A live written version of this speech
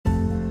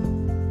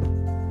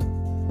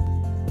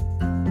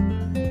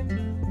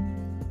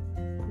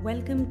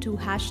Welcome to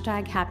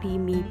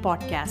 #HappyMe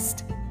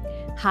podcast.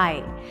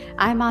 Hi,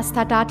 I'm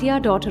Astha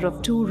Tatia, daughter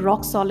of two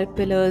rock-solid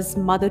pillars,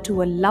 mother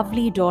to a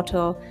lovely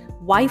daughter,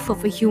 wife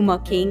of a humor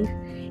king,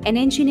 an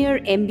engineer,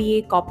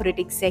 MBA, corporate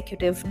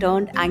executive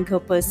turned anchor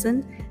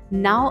person,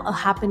 now a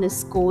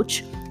happiness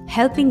coach,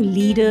 helping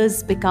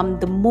leaders become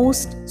the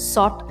most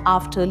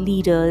sought-after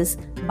leaders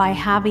by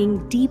having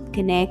deep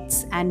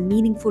connects and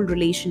meaningful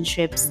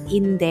relationships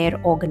in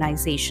their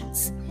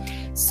organizations.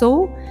 So,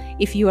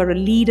 if you are a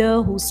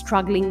leader who's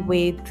struggling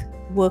with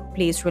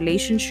workplace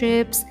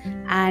relationships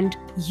and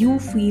you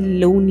feel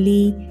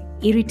lonely,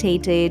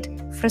 irritated,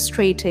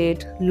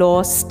 frustrated,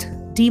 lost,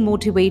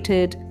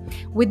 demotivated,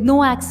 with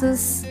no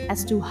access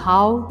as to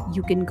how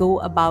you can go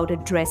about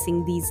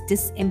addressing these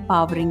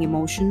disempowering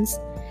emotions,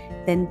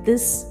 then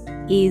this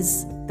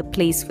is the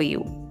place for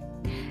you.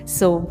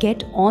 So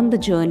get on the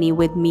journey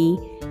with me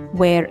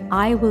where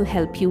I will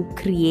help you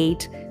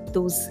create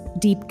those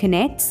deep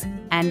connects,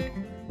 and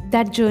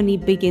that journey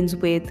begins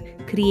with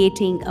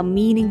creating a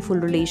meaningful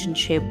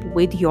relationship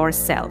with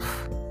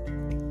yourself.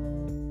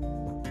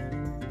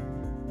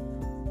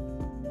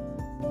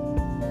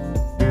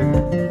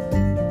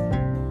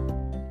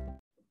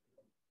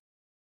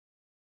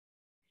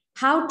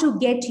 How to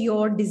get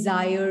your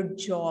desired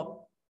job.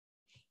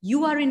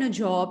 You are in a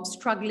job,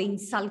 struggling,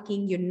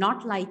 sulking, you're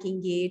not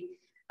liking it,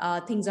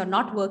 things are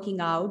not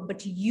working out,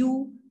 but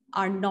you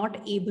are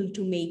not able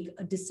to make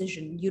a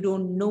decision. You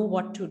don't know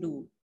what to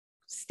do.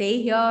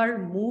 Stay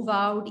here, move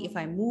out. If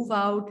I move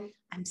out,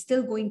 I'm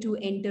still going to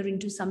enter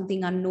into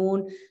something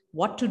unknown.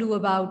 What to do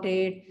about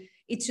it?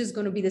 It's just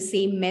going to be the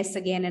same mess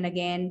again and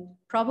again.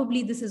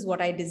 Probably this is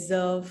what I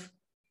deserve.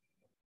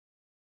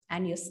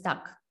 And you're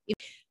stuck. A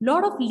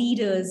lot of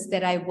leaders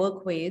that I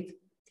work with,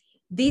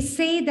 they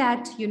say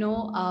that,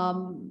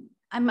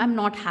 I'm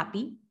not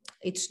happy.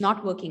 It's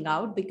not working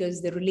out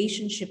because the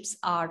relationships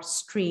are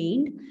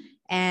strained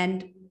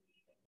and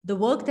the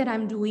work that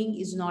I'm doing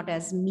is not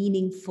as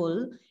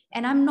meaningful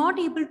and I'm not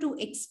able to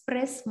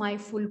express my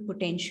full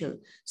potential.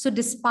 So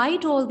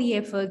despite all the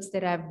efforts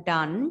that I've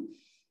done,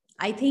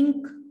 I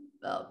think,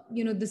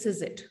 this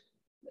is it.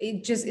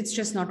 It's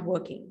just not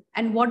working.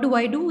 And what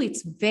do?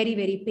 It's very,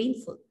 very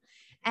painful.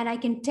 And I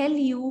can tell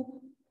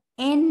you,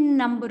 n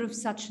number of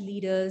such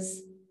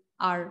leaders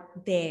are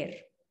there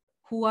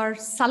who are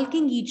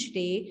sulking each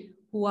day,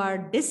 who are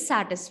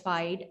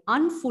dissatisfied,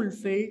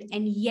 unfulfilled,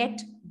 and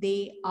yet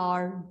they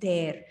are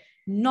there,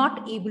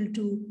 not able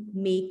to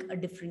make a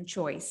different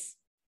choice.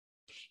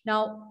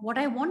 Now, what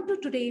I want to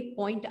today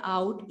point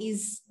out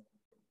is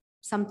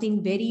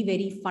something very,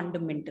 very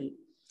fundamental.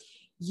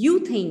 You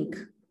think,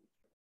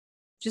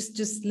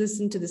 just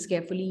listen to this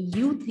carefully,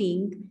 you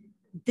think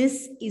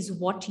this is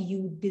what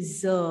you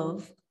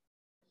deserve,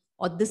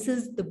 or this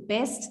is the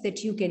best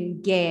that you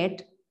can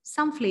get,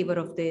 some flavor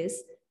of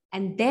this,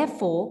 and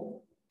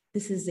therefore,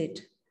 this is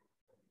it.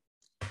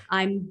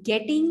 I'm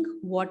getting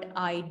what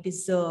I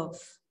deserve,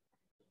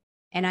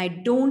 and I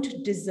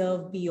don't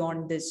deserve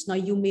beyond this. Now,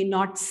 you may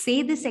not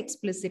say this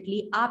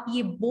explicitly. आप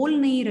ये बोल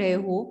नहीं रहे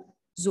हो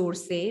जोर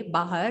से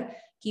बाहर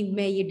कि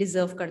मैं ये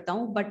deserve करता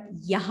हूँ, but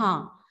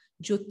यहाँ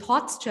जो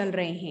thoughts चल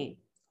रहे हैं,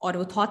 और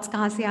वो thoughts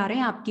कहाँ से आ रहे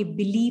हैं? आपके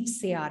beliefs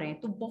से आ रहे हैं.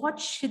 तो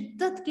बहुत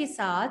शिद्दत के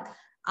साथ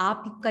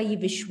आपका ये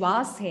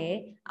विश्वास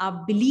है,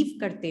 आप बिलीव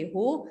करते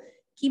हो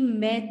कि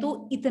मैं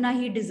तो इतना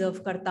ही डिजर्व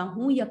करता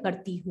हूं या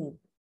करती हूं.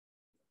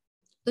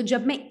 तो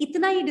जब मैं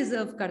इतना ही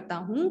डिजर्व करता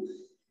हूं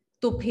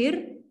तो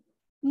फिर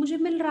मुझे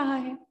मिल रहा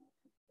है.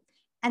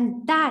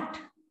 And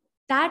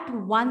that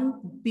one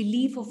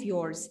belief of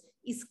yours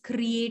is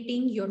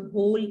creating your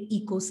whole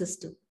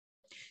ecosystem.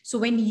 So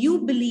when you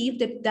believe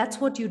that that's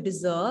what you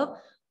deserve,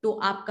 तो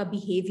आपका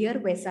behavior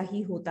वैसा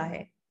ही होता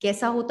है.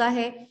 कैसा होता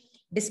है?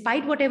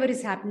 Despite whatever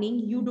is happening,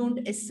 you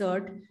don't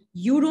assert,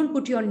 you don't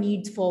put your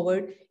needs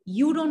forward,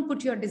 you don't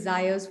put your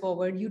desires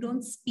forward, you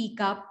don't speak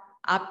up,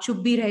 आप चुप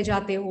भी रह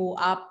जाते हो,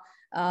 आप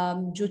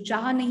जो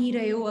चाह नहीं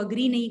रहे हो,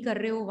 agree नहीं कर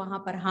रहे हो, वहां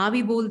पर हाँ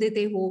भी बोल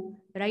देते हो,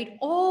 right?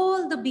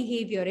 All the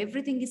behavior,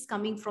 everything is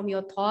coming from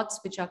your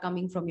thoughts, which are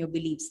coming from your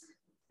beliefs,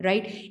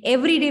 right?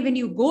 Every day when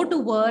you go to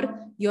work,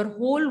 your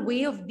whole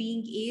way of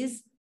being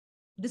is,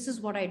 this is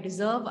what I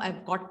deserve,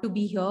 I've got to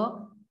be here,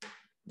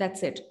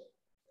 that's it.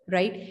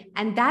 Right?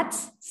 And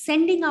that's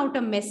sending out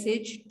a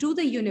message to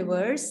the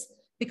universe,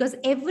 because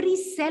every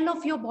cell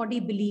of your body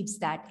believes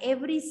that.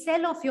 Every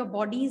cell of your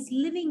body is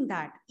living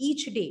that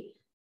each day.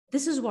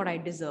 This is what I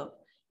deserve.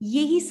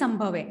 यही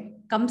संभव है.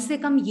 कम से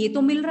कम ये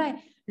तो मिल रहा है.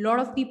 Lot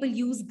of people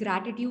use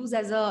gratitude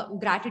as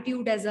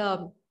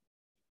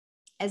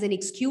an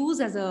excuse,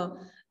 as a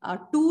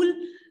tool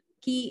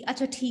कि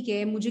अच्छा ठीक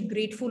है, मुझे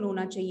grateful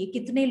होना चाहिए.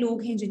 कितने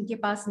लोग हैं जिनके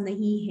पास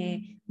नहीं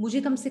है?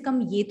 मुझे कम से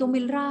कम ये तो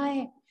मिल रहा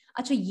है.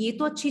 अच्छा ये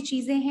तो अच्छी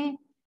चीजें हैं,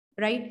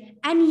 right?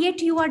 And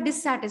yet you are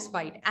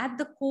dissatisfied at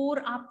the core.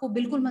 आपको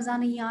बिल्कुल मजा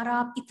नहीं आ रहा,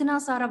 आप इतना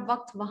सारा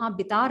वक्त वहां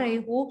बिता रहे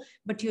हो,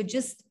 but you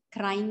just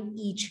crying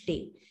each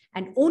day,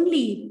 and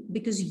only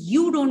because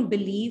you don't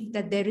believe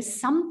that there is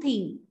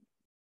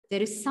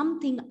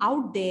something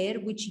out there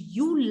which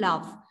you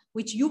love,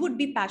 which you would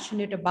be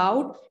passionate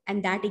about,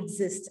 and that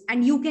exists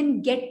and you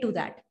can get to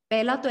that.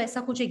 पहला तो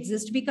ऐसा कुछ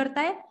exist भी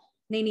करता है,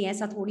 नहीं नहीं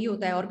ऐसा थोड़ी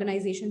होता है,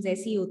 organizations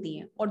ऐसी ही होती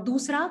हैं. और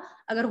दूसरा,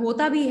 अगर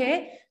होता भी है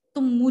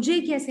तो मुझे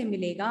कैसे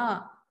मिलेगा?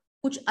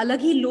 कुछ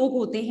अलग ही लोग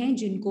होते हैं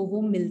जिनको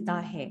वो मिलता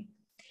है.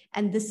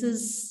 And this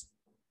is,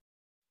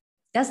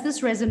 does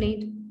this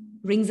resonate?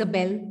 Rings a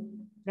bell,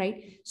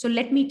 right? So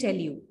let me tell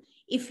you,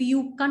 if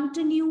you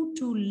continue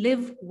to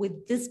live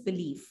with this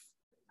belief,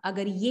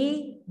 अगर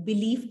ये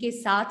बिलीफ के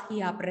साथ ही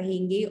आप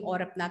रहेंगे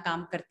और अपना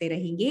काम करते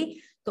रहेंगे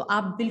तो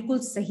आप बिल्कुल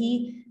सही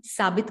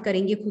साबित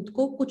करेंगे खुद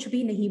को, कुछ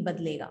भी नहीं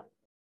बदलेगा,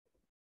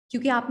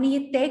 क्योंकि आपने ये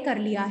तय कर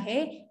लिया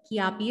है कि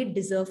आप ये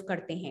डिजर्व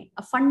करते हैं.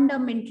 A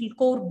fundamental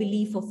core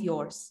belief of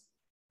yours,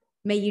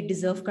 मैं ये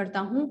डिजर्व करता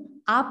हूं.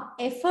 आप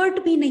एफर्ट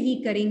भी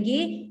नहीं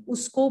करेंगे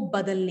उसको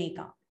बदलने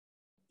का.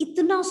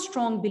 इतना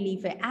स्ट्रॉन्ग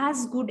बिलीफ है,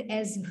 as good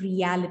as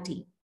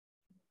reality,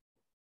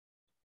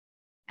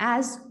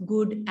 as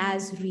good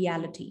as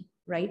reality,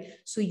 right?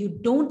 So you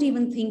don't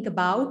even think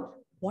about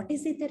what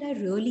is it that I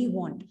really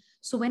want.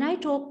 So when I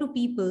talk to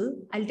people,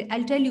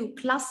 I'll tell you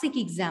classic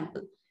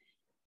example.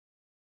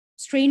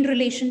 Strained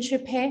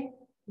relationship है,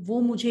 वो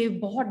मुझे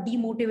बहुत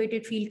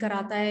demotivated feel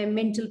कराता है,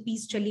 mental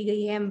peace चली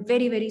गई है, I'm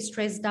very very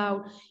stressed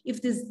out.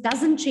 If this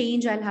doesn't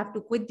change, I'll have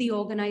to quit the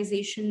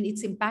organization.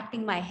 It's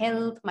impacting my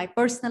health, my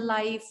personal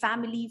life,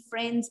 family,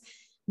 friends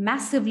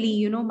massively.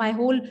 You know, my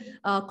whole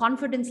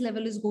confidence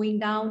level is going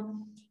down.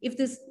 If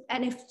this,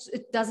 and if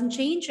it doesn't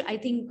change, I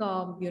think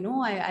you know,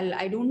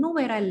 I don't know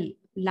where I'll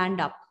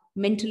land up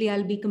mentally.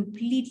 I'll be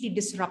completely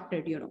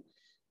disrupted, you know.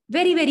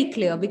 Very very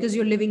clear, because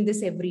you're living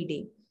this every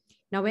day.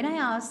 Now when I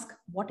ask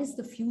what is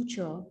the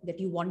future that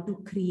you want to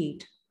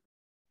create,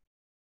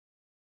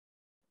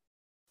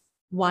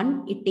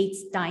 one, it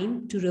takes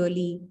time to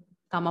really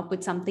come up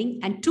with something,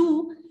 and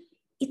two,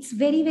 it's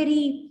very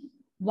very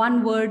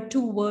one word,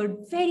 two word,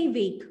 very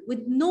vague, with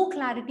no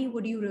clarity.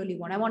 What do you really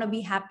want? I want to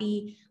be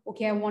happy.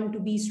 Okay, I want to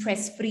be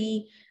stress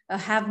free,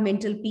 have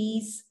mental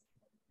peace.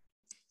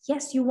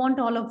 Yes, you want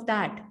all of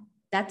that.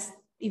 That's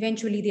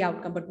eventually the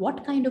outcome. But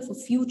what kind of a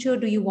future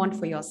do you want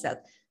for yourself?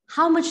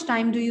 How much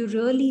time do you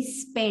really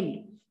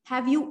spend?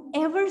 Have you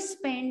ever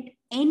spent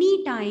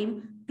any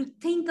time to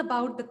think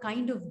about the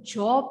kind of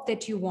job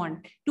that you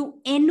want, to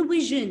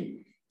envision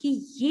कि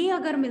ये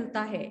अगर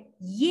मिलता है,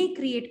 ये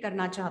create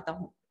करना चाहता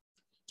हूं?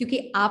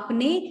 क्योंकि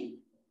आपने,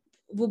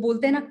 वो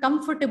बोलते हैं ना,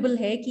 कंफर्टेबल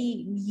है कि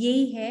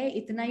यही है,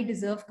 इतना ही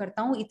डिजर्व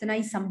करता हूं, इतना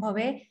ही संभव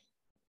है,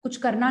 कुछ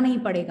करना नहीं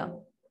पड़ेगा,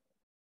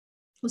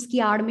 उसकी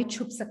आड़ में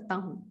छुप सकता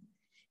हूं.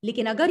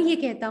 लेकिन अगर ये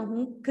कहता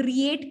हूं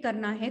क्रिएट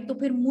करना है तो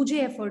फिर मुझे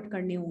एफर्ट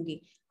करने होंगे.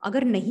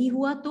 अगर नहीं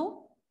हुआ तो,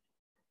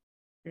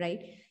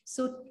 right?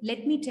 So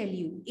let me tell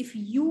you, if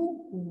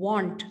you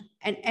want,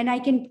 and I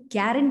can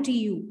guarantee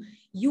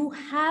you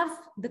have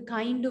the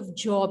kind of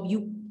job,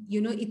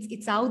 you know,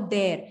 it's out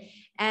there,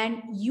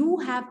 and you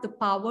have the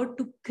power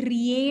to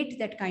create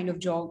that kind of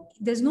job.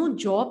 There's no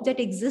job that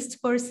exists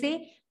per se.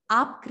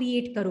 आप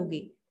create करोगे.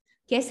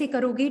 कैसे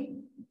करोगे?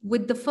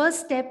 With the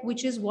first step,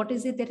 which is, what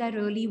is it that I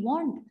really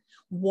want?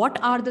 What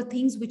are the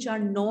things which are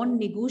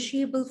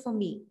non-negotiable for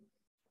me,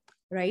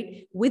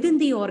 right, within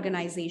the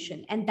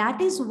organization? And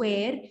that is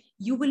where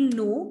you will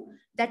know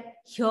that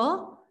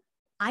here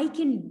I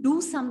can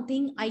do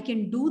something, I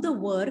can do the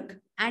work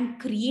and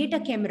create a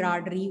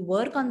camaraderie,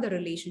 work on the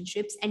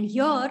relationships. And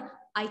here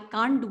I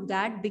can't do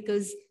that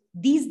because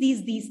these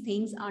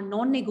things are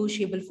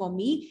non-negotiable for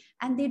me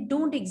and they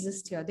don't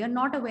exist here. They're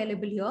not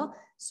available here.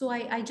 So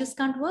I just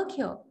can't work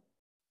here.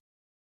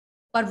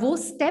 पर वो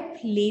step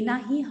लेना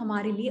ही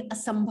हमारे लिए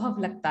असंभव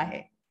लगता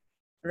है,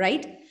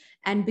 right?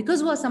 And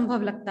because वो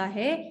असंभव लगता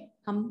है,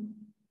 हम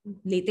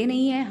लेते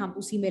नहीं है, हम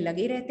उसी में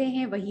लगे रहते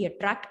हैं, वही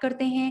अट्रैक्ट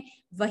करते हैं,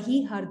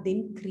 वही हर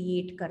दिन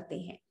क्रिएट करते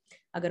हैं.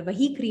 अगर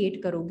वही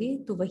क्रिएट करोगे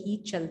तो वही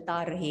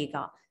चलता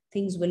रहेगा.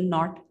 Things will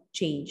not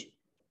change,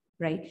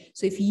 right?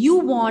 So if you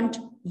want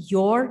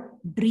your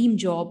dream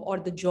job or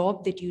the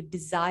job that you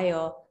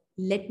desire,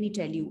 let me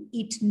tell you,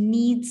 it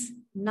needs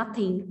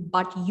nothing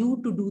but you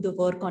to do the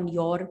work on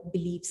your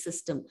belief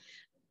system.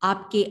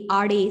 आपके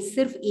आड़े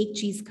सिर्फ एक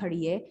चीज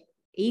खड़ी है,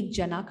 एक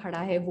जना खड़ा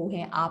है, वो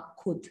है आप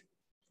खुद.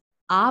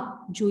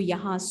 आप जो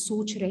यहाँ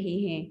सोच रहे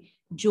हैं,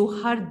 जो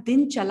हर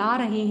दिन चला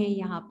रहे हैं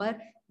यहाँ पर,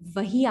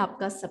 वही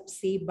आपका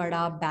सबसे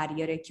बड़ा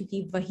बैरियर है,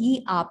 क्योंकि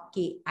वही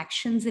आपके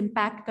एक्शंस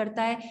इंपैक्ट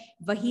करता है,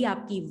 वही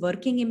आपकी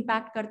वर्किंग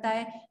इंपैक्ट करता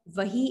है,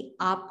 वही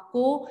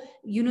आपको,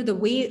 you know, the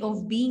way of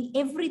being,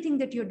 everything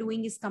that you are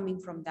doing is coming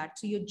from that.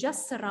 So you are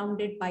just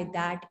surrounded by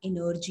that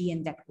energy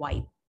and that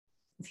vibe.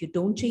 If you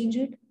don't change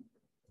it,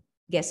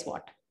 guess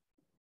what?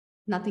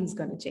 Nothing's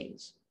going to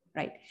change,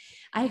 right?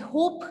 I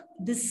hope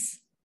this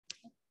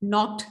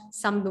knocked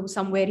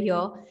somewhere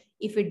here.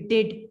 If it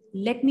did,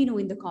 let me know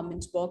in the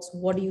comments box,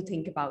 what do you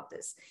think about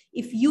this?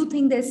 If you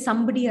think there's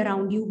somebody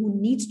around you who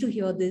needs to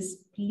hear this,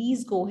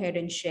 please go ahead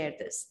and share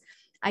this.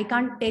 I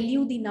can't tell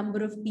you the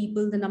number of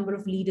people, the number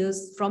of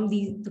leaders from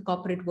the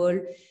corporate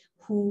world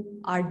who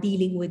are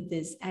dealing with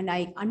this. And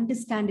I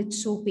understand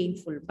it's so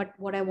painful. But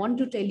what I want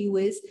to tell you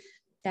is,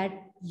 that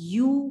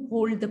you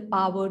hold the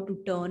power to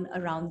turn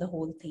around the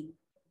whole thing.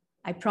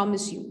 I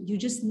promise you, you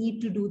just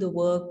need to do the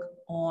work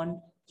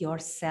on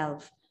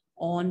yourself,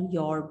 on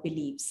your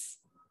beliefs.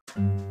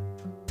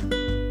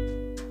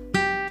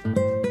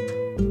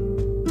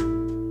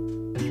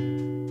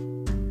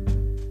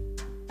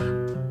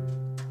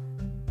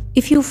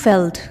 If you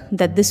felt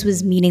that this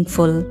was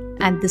meaningful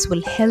and this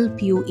will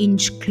help you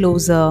inch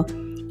closer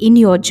in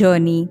your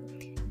journey,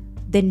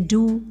 then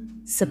do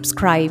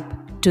subscribe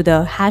to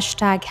the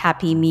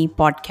 #HappyMe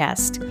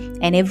podcast.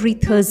 And every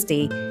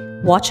Thursday,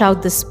 watch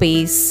out the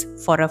space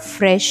for a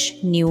fresh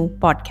new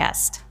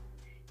podcast.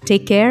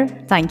 Take care.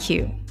 Thank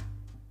you.